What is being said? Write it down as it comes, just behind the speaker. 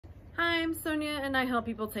I'm Sonja and I help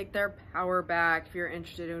people take their power back. If you're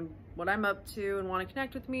interested in what I'm up to and want to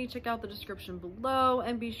connect with me, check out the description below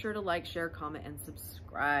and be sure to like, share, comment, and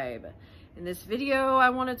subscribe. In this video, I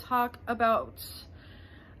want to talk about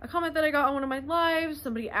a comment that I got on one of my lives.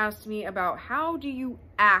 Somebody asked me about how do you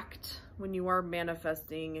act when you are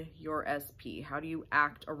manifesting your SP? How do you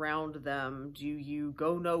act around them? Do you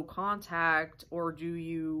go no contact, or do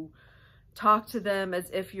you talk to them as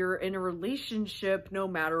if you're in a relationship no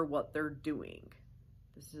matter what they're doing?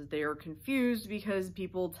 They are confused because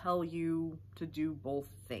people tell you to do both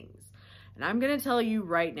things. And I'm going to tell you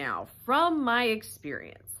right now, from my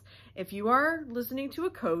experience, if you are listening to a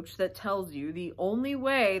coach that tells you the only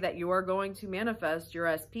way that you are going to manifest your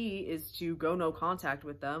SP is to go no contact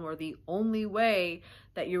with them, or the only way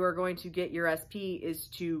that you are going to get your SP is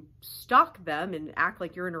to stalk them and act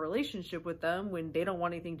like you're in a relationship with them when they don't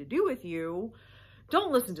want anything to do with you,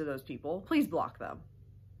 don't listen to those people. Please block them.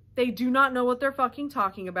 They do not know what they're fucking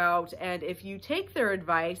talking about. And if you take their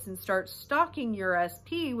advice and start stalking your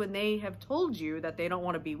SP when they have told you that they don't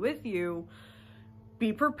want to be with you,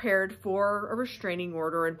 be prepared for a restraining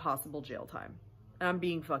order and possible jail time. And I'm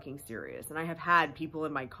being fucking serious. And I have had people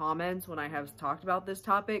in my comments when I have talked about this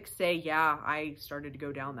topic say, yeah, I started to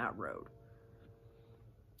go down that road.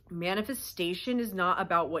 Manifestation is not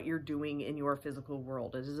about what you're doing in your physical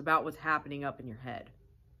world. It is about what's happening up in your head.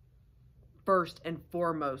 First and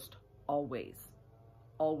foremost, always.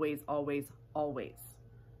 Always, always, always.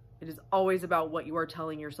 It is always about what you are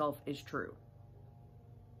telling yourself is true.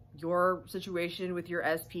 Your situation with your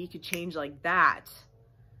SP could change like that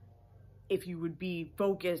if you would be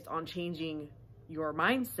focused on changing your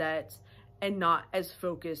mindset and not as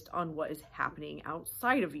focused on what is happening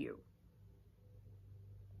outside of you.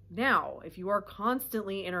 Now, if you are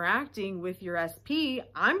constantly interacting with your SP,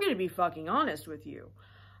 I'm going to be fucking honest with you.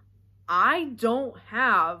 I don't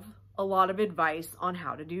have a lot of advice on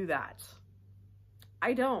how to do that.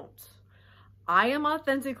 I don't. I am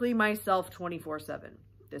authentically myself 24/7.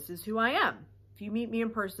 This is who I am. If you meet me in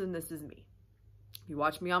person, this is me. If you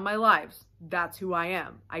watch me on my lives, that's who I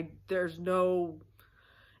am.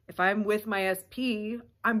 If I'm with my SP,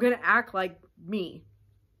 I'm going to act like me.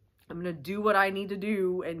 I'm going to do what I need to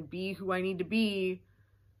do and be who I need to be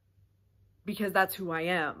because that's who I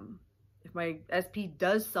am. If my SP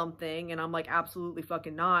does something and I'm like, absolutely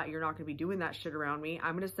fucking not, you're not going to be doing that shit around me,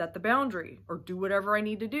 I'm going to set the boundary or do whatever I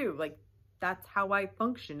need to do. Like, that's how I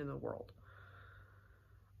function in the world.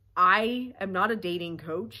 I am not a dating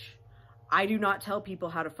coach. I do not tell people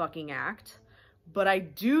how to fucking act. But I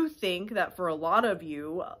do think that for a lot of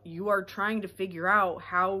you, you are trying to figure out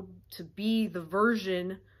how to be the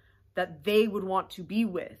version that they would want to be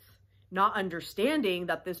with. Not understanding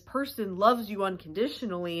that this person loves you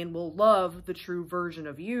unconditionally and will love the true version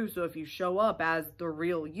of you. So if you show up as the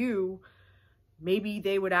real you, maybe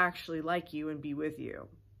they would actually like you and be with you.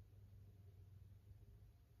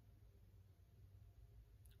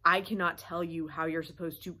 I cannot tell you how you're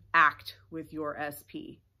supposed to act with your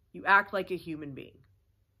SP. You act like a human being.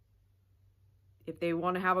 If they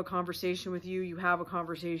want to have a conversation with you, you have a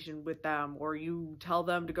conversation with them, or you tell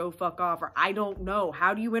them to go fuck off, or I don't know.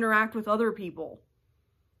 How do you interact with other people?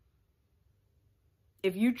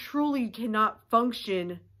 If you truly cannot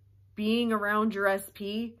function being around your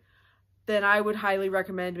SP, then I would highly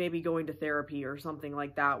recommend maybe going to therapy or something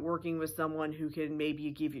like that, working with someone who can maybe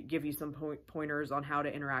give you some pointers on how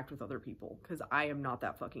to interact with other people, because I am not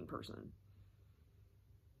that fucking person.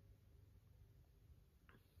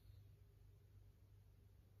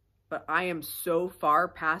 But I am so far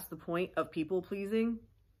past the point of people pleasing.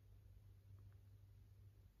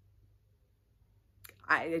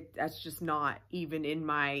 That's just not even in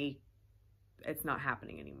my, it's not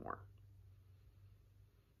happening anymore.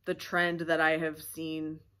 The trend that I have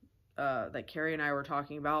seen, that Carrie and I were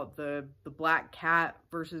talking about, the black cat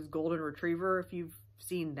versus golden retriever, if you've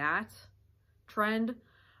seen that trend,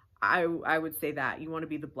 I would say that you want to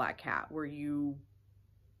be the black cat, where you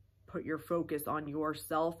put your focus on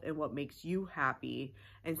yourself and what makes you happy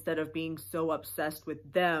instead of being so obsessed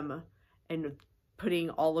with them and putting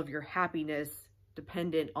all of your happiness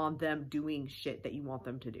dependent on them doing shit that you want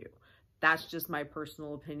them to do. That's just my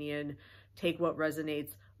personal opinion. Take what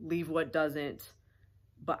resonates, leave what doesn't.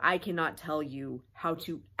 But I cannot tell you how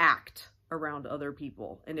to act around other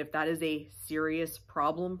people. And if that is a serious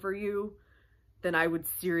problem for you, then I would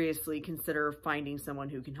seriously consider finding someone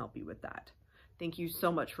who can help you with that. Thank you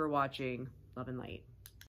so much for watching. Love and light.